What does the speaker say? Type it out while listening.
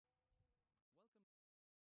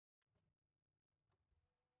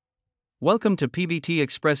Welcome to PBT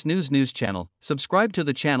Express News channel. Subscribe to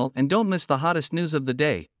the channel and don't miss the hottest news of the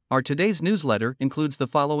day. Our today's newsletter includes the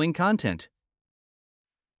following content.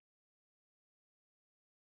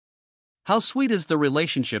 How sweet is the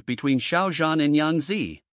relationship between Xiao and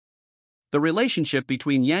Yangzi? The relationship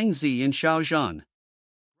between Yangzi and Xiao.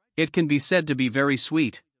 It can be said to be very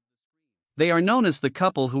sweet. They are known as the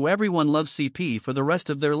couple who everyone loves CP for the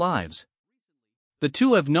rest of their lives. The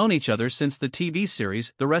two have known each other since the TV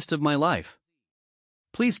series The Rest of My Life.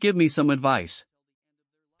 Please give me some advice.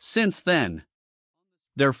 Since then,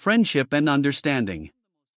 their friendship and understanding.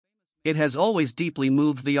 It has always deeply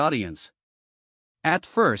moved the audience. At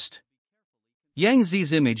first,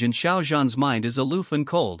 Yangzi's image in Xiao's mind is aloof and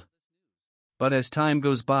cold. But as time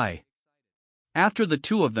goes by, after the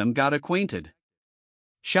two of them got acquainted,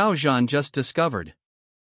 Xiao just discovered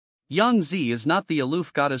Yangzi is not the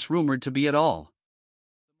aloof goddess rumored to be at all,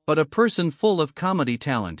 but a person full of comedy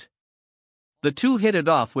talent. The two hit it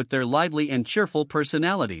off with their lively and cheerful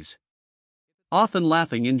personalities, often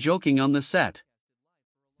laughing and joking on the set.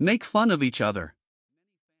 Make fun of each other.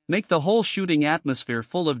 Make the whole shooting atmosphere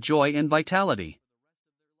full of joy and vitality.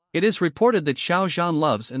 It is reported that Xiao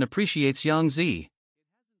loves and appreciates Yangzi.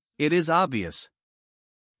 It is obvious.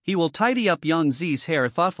 He will tidy up Yangzi's hair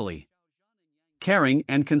thoughtfully, caring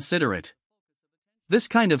and considerate. This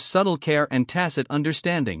kind of subtle care and tacit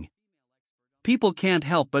understanding. People can't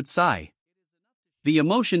help but sigh. The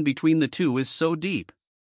emotion between the two is so deep.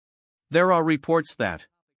 There are reports that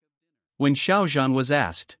when Xiao was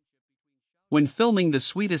asked, when filming the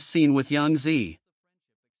sweetest scene with Yangzi,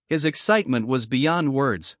 his excitement was beyond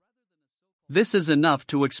words. This is enough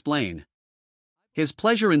to explain his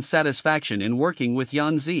pleasure and satisfaction in working with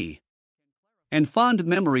Yangzi, and fond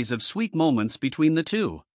memories of sweet moments between the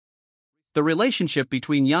two. The relationship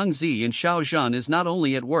between Yangzi and Xiao is not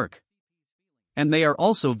only at work, and they are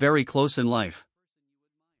also very close in life.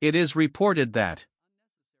 It is reported that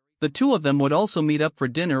the two of them would also meet up for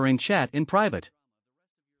dinner and chat in private,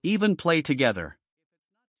 even play together.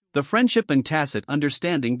 The friendship and tacit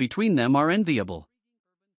understanding between them are enviable.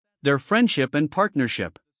 Their friendship and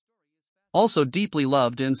partnership, also deeply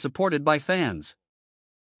loved and supported by fans.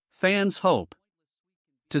 Fans hope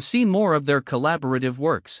to see more of their collaborative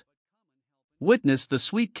works. Witness the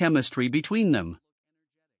sweet chemistry between them.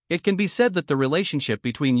 It can be said that the relationship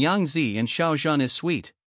between Yangzi and Xiao is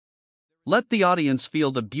sweet. Let the audience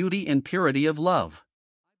feel the beauty and purity of love.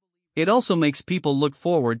 It also makes people look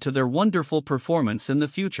forward to their wonderful performance in the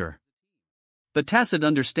future. The tacit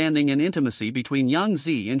understanding and intimacy between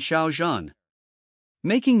Yangzi and Xiao,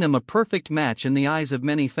 making them a perfect match in the eyes of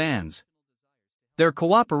many fans. Their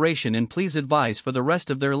cooperation and please advise for the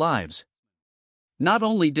rest of their lives. Not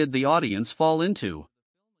only did the audience fall into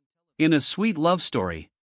in a sweet love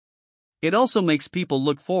story, it also makes people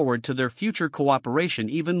look forward to their future cooperation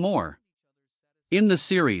even more. In the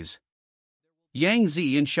series,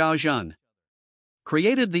 Yangzi and Xiao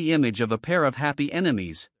created the image of a pair of happy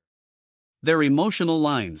enemies. Their emotional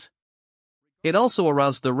lines. It also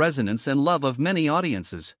aroused the resonance and love of many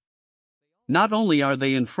audiences. Not only are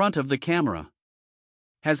they in front of the camera,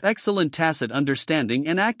 has excellent tacit understanding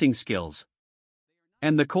and acting skills,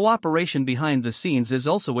 and the cooperation behind the scenes is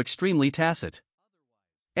also extremely tacit.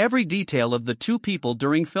 Every detail of the two people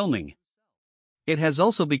during filming. It has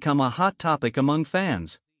also become a hot topic among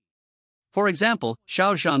fans. For example,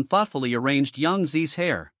 Xiao thoughtfully arranged Yangzi's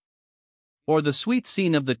hair, or the sweet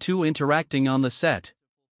scene of the two interacting on the set,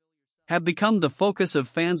 have become the focus of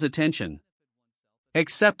fans' attention.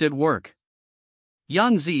 Except at work.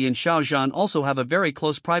 Yangzi and Xiao also have a very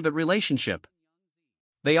close private relationship.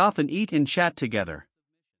 They often eat and chat together,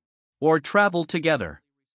 or travel together.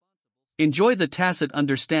 Enjoy the tacit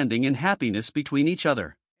understanding and happiness between each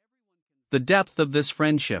other. The depth of this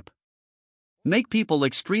friendship make people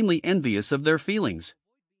extremely envious of their feelings.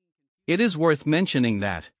 It is worth mentioning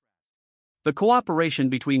that the cooperation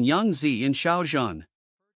between Yangzi and Xiao,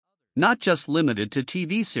 not just limited to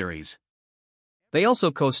TV series. They also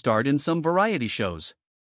co-starred in some variety shows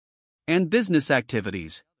and business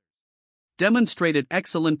activities. Demonstrated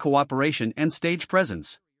excellent cooperation and stage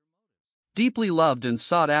presence. Deeply loved and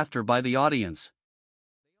sought after by the audience.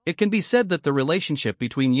 It can be said that the relationship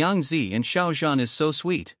between Yangzi and Xiao is so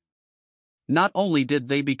sweet. Not only did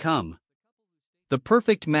they become the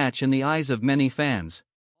perfect match in the eyes of many fans,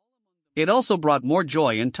 it also brought more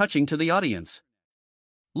joy and touching to the audience.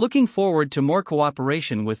 Looking forward to more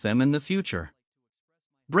cooperation with them in the future.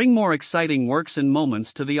 Bring more exciting works and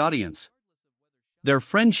moments to the audience. Their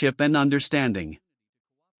friendship and understanding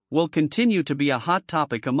will continue to be a hot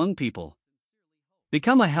topic among people.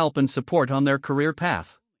 Become a help and support on their career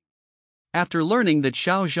path. After learning that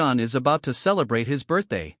Xiao Zhan is about to celebrate his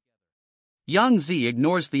birthday, Yangzi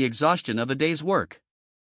ignores the exhaustion of a day's work,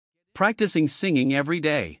 practicing singing every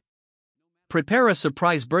day. Prepare a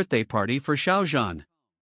surprise birthday party for Xiao Zhan.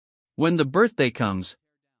 When the birthday comes,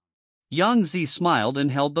 Yangzi smiled and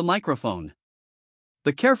held the microphone.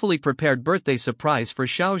 The carefully prepared birthday surprise for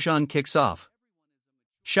Xiao Zhan kicks off.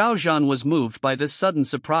 Xiao Zhan was moved by this sudden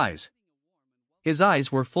surprise. His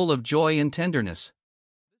eyes were full of joy and tenderness,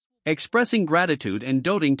 expressing gratitude and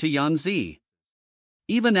doting to Yangzi.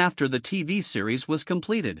 Even after the TV series was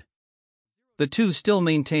completed, the two still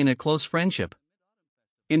maintain a close friendship.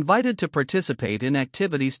 Invited to participate in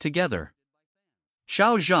activities together,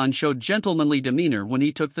 Xiao Zhan showed gentlemanly demeanor when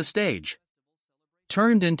he took the stage.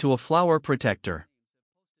 Turned into a flower protector.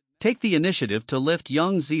 Take the initiative to lift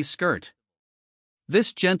Yangzi's skirt.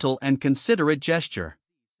 This gentle and considerate gesture,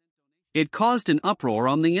 it caused an uproar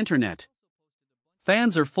on the internet.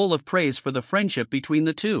 Fans are full of praise for the friendship between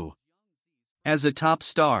the two. As a top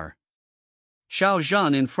star, Xiao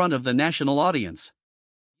Zhan in front of the national audience,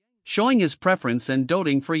 showing his preference and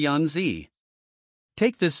doting for Yangzi.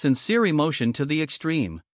 Take this sincere emotion to the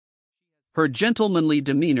extreme. Her gentlemanly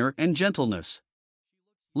demeanor and gentleness.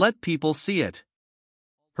 Let people see it.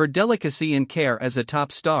 Her delicacy and care as a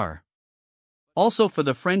top star, also for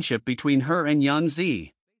the friendship between her and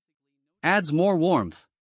Yangzi, adds more warmth.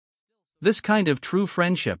 This kind of true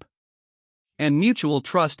friendship and mutual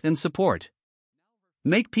trust and support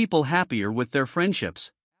make people happier with their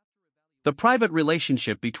friendships. The private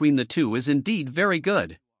relationship between the two is indeed very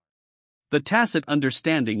good. The tacit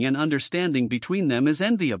understanding between them is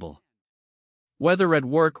enviable. Whether at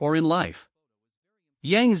work or in life,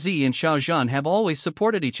 Yangzi and Xiao Zhan have always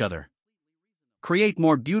supported each other. Create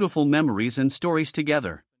more beautiful memories and stories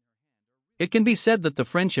together. It can be said that the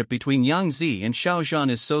friendship between Yangzi and Xiao Zhan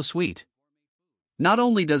is so sweet. Not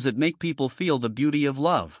only does it make people feel the beauty of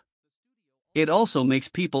love, it also makes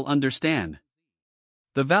people understand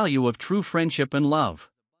the value of true friendship and love.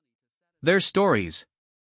 Their stories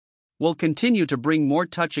will continue to bring more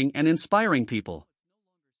touching and inspiring people.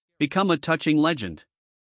 Become a touching legend.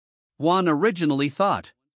 One originally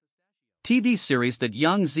thought. TV series that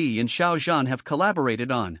Yangzi and Xiao Zhan have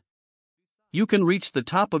collaborated on. You can reach the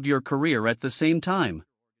top of your career at the same time.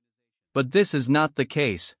 But this is not the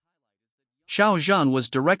case. Xiao Zhan was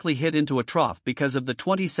directly hit into a trough because of the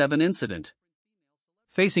 27 incident,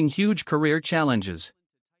 facing huge career challenges.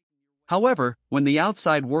 However, when the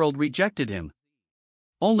outside world rejected him,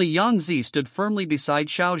 only Yangzi stood firmly beside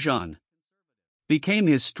Xiao Zhan, became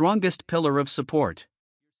his strongest pillar of support.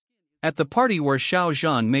 At the party where Xiao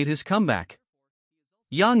Zhan made his comeback,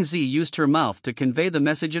 Yangzi used her mouth to convey the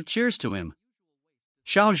message of cheers to him.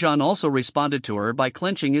 Xiao Zhan also responded to her by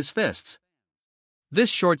clenching his fists. This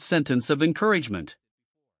short sentence of encouragement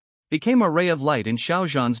became a ray of light in Xiao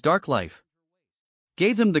Zhan's dark life,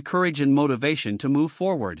 gave him the courage and motivation to move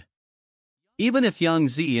forward. Even if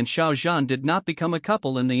Yangzi and Xiao Zhan did not become a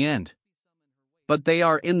couple in the end, but they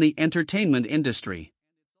are in the entertainment industry,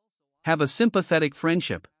 have a sympathetic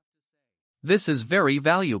friendship. This is very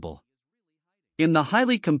valuable. In the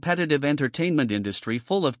highly competitive entertainment industry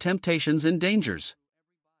full of temptations and dangers,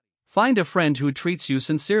 find a friend who treats you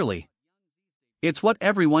sincerely. It's what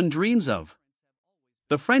everyone dreams of.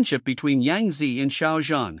 The friendship between Yangzi and Xiao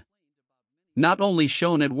Zhan, not only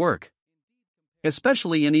shown at work,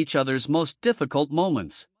 especially in each other's most difficult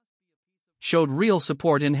moments, showed real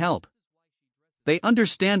support and help. They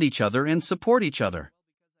understand each other and support each other,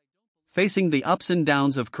 facing the ups and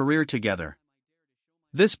downs of career together.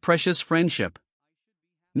 This precious friendship,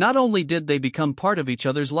 not only did they become part of each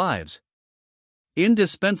other's lives,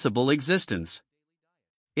 indispensable existence,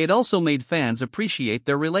 it also made fans appreciate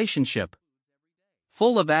their relationship,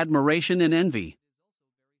 full of admiration and envy.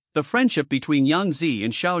 The friendship between Yangzi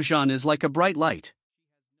and Xiao Zhan is like a bright light,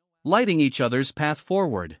 lighting each other's path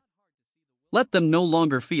forward. Let them no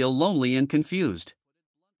longer feel lonely and confused.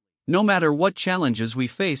 No matter what challenges we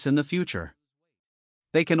face in the future,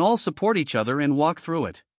 they can all support each other and walk through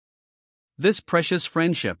it. This precious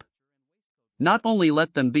friendship, not only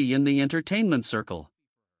let them be in the entertainment circle,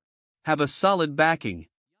 have a solid backing,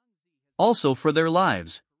 also for their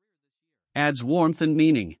lives, adds warmth and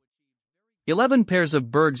meaning. 11 pairs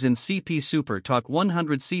of bergs in CP Super Talk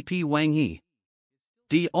 100 CP Wang He.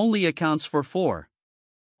 D only accounts for 4.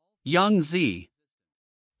 Yangzi.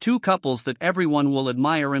 2 couples that everyone will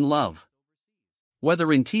admire and love,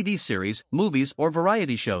 whether in TV series, movies, or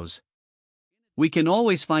variety shows. We can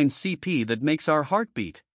always find CP that makes our heart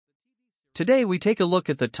beat. Today we take a look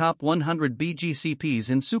at the top 100 BGCPs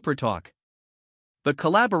in Super Talk. The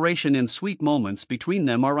collaboration and sweet moments between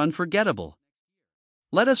them are unforgettable.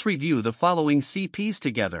 Let us review the following CPs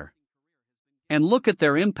together and look at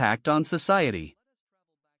their impact on society.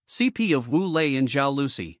 CP of Wu Lei and Zhao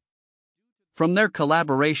Lucy. From their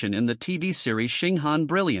collaboration in the TV series Xinghan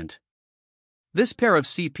Brilliant. This pair of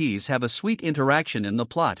CPs have a sweet interaction in the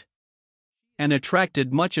plot and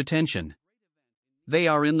attracted much attention. They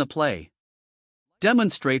are in the play.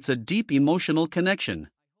 Demonstrates a deep emotional connection.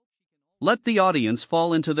 Let the audience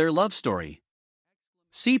fall into their love story.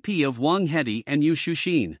 CP of Wang Hedi and Yu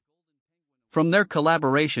Shuxin. From their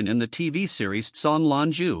collaboration in the TV series Zhan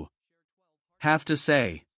Lanju. Have to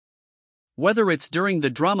say. Whether it's during the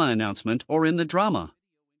drama announcement or in the drama.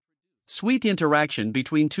 Sweet interaction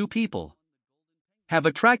between two people. Have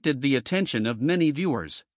attracted the attention of many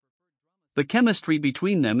viewers. The chemistry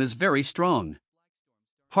between them is very strong.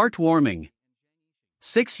 Heartwarming.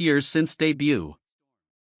 6 years since debut.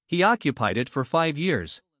 He occupied it for 5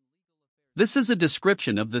 years. This is a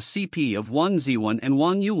description of the CP of Wang Ziwen and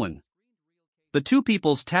Wang Yuwen. The two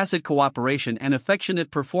people's tacit cooperation and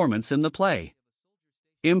affectionate performance in the play.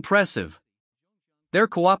 Impressive. Their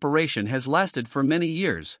cooperation has lasted for many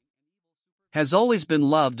years. Has always been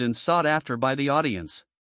loved and sought after by the audience.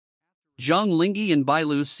 Zhang Lingyi and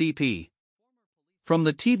Bailu's CP. From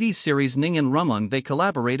the TV series Ning and Rumung they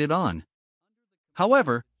collaborated on.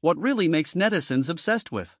 However, what really makes netizens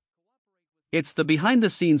obsessed with? It's the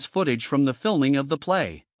behind-the-scenes footage from the filming of the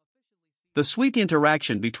play. The sweet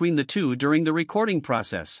interaction between the two during the recording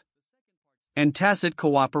process. And tacit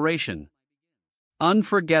cooperation.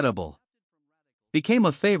 Unforgettable. Became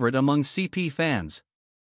a favorite among CP fans.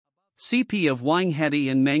 CP of Wang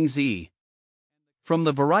Hedi and Yangzi. From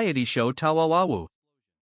the variety show Tawawawu.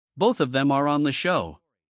 Both of them are on the show.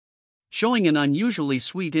 Showing an unusually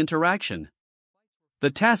sweet interaction.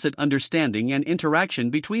 The tacit understanding and interaction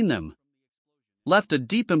between them. Left a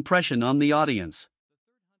deep impression on the audience.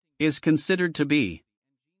 Is considered to be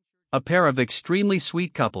a pair of extremely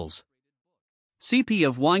sweet couples. CP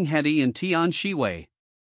of Wang Hedi and Tian Shiwei.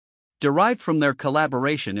 Derived from their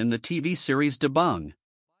collaboration in the TV series Debang.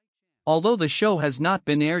 Although the show has not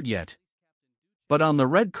been aired yet. But on the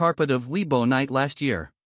red carpet of Weibo night last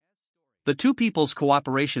year. The two people's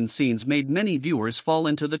cooperation scenes made many viewers fall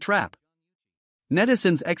into the trap.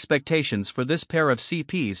 Netizens' expectations for this pair of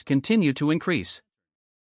CPs continue to increase.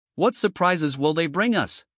 What surprises will they bring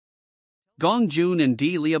us? Gong Jun and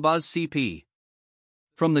Di Liaba's CP.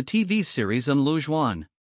 From the TV series Lu Zhuan.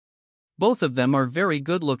 Both of them are very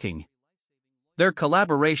good looking. Their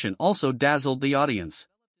collaboration also dazzled the audience.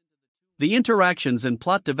 The interactions and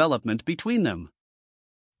plot development between them.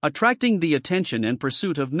 Attracting the attention and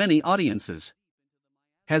pursuit of many audiences.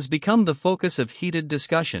 Has become the focus of heated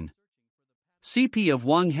discussion. CP of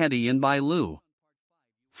Wang Hedi and Bai Lu.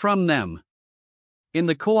 From them. In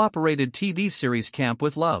the cooperated TV series Camp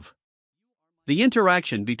with Love. The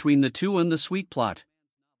interaction between the two and the sweet plot.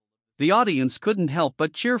 The audience couldn't help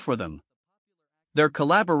but cheer for them. Their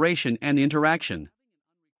collaboration and interaction.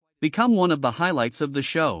 Become one of the highlights of the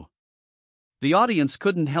show. The audience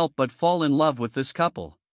couldn't help but fall in love with this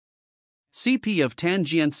couple. CP of Tan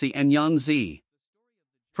Jianxi and Yangzi.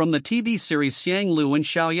 From the TV series Xiang Lu and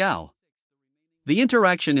Xiao. The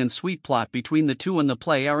interaction and sweet plot between the two in the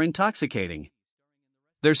play are intoxicating.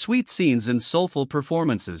 Their sweet scenes and soulful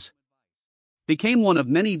performances. Became one of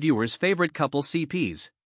many viewers' favorite couple CPs.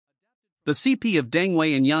 The CP of Deng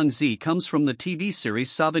Wei and Yangzi comes from the TV series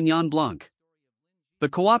Sauvignon Blanc. The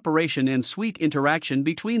cooperation and sweet interaction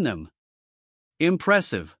between them.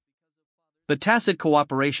 Impressive. The tacit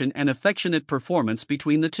cooperation and affectionate performance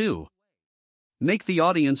between the two. Make the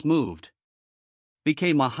audience moved.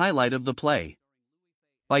 Became a highlight of the play.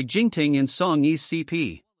 By Jingting and Song Yi's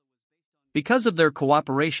CP. Because of their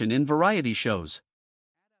cooperation in variety shows.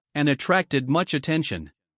 And attracted much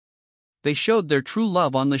attention. They showed their true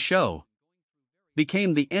love on the show.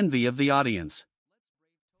 Became the envy of the audience.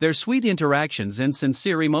 Their sweet interactions and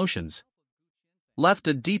sincere emotions. Left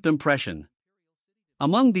a deep impression.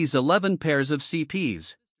 Among these 11 pairs of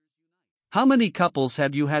CPs. How many couples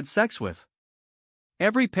have you had sex with?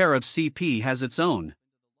 Every pair of CP has its own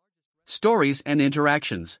stories and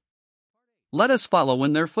interactions. Let us follow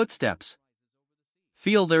in their footsteps.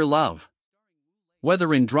 Feel their love.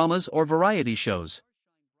 Whether in dramas or variety shows.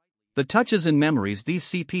 The touches and memories these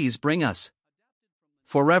CPs bring us.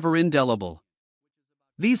 Forever indelible.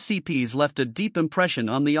 These CPs left a deep impression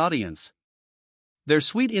on the audience. Their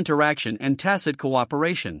sweet interaction and tacit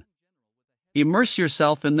cooperation. Immerse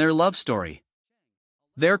yourself in their love story.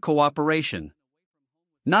 Their cooperation.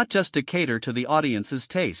 Not just to cater to the audience's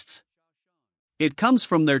tastes. It comes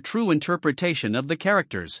from their true interpretation of the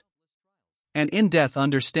characters. An in-depth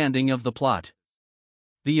understanding of the plot.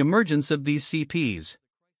 The emergence of these CPs.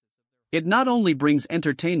 It not only brings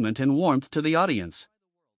entertainment and warmth to the audience.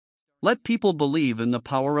 Let people believe in the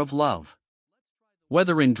power of love.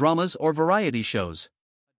 Whether in dramas or variety shows.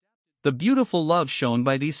 The beautiful love shown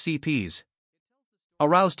by these CPs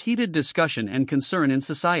aroused heated discussion and concern in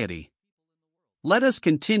society. Let us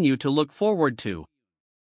continue to look forward to.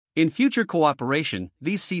 In future cooperation,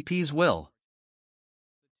 these CPs will.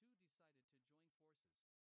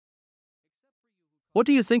 What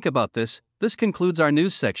do you think about this? This concludes our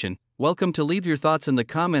news section. Welcome to leave your thoughts in the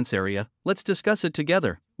comments area. Let's discuss it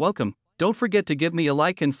together. Welcome. Don't forget to give me a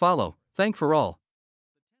like and follow. Thank for all.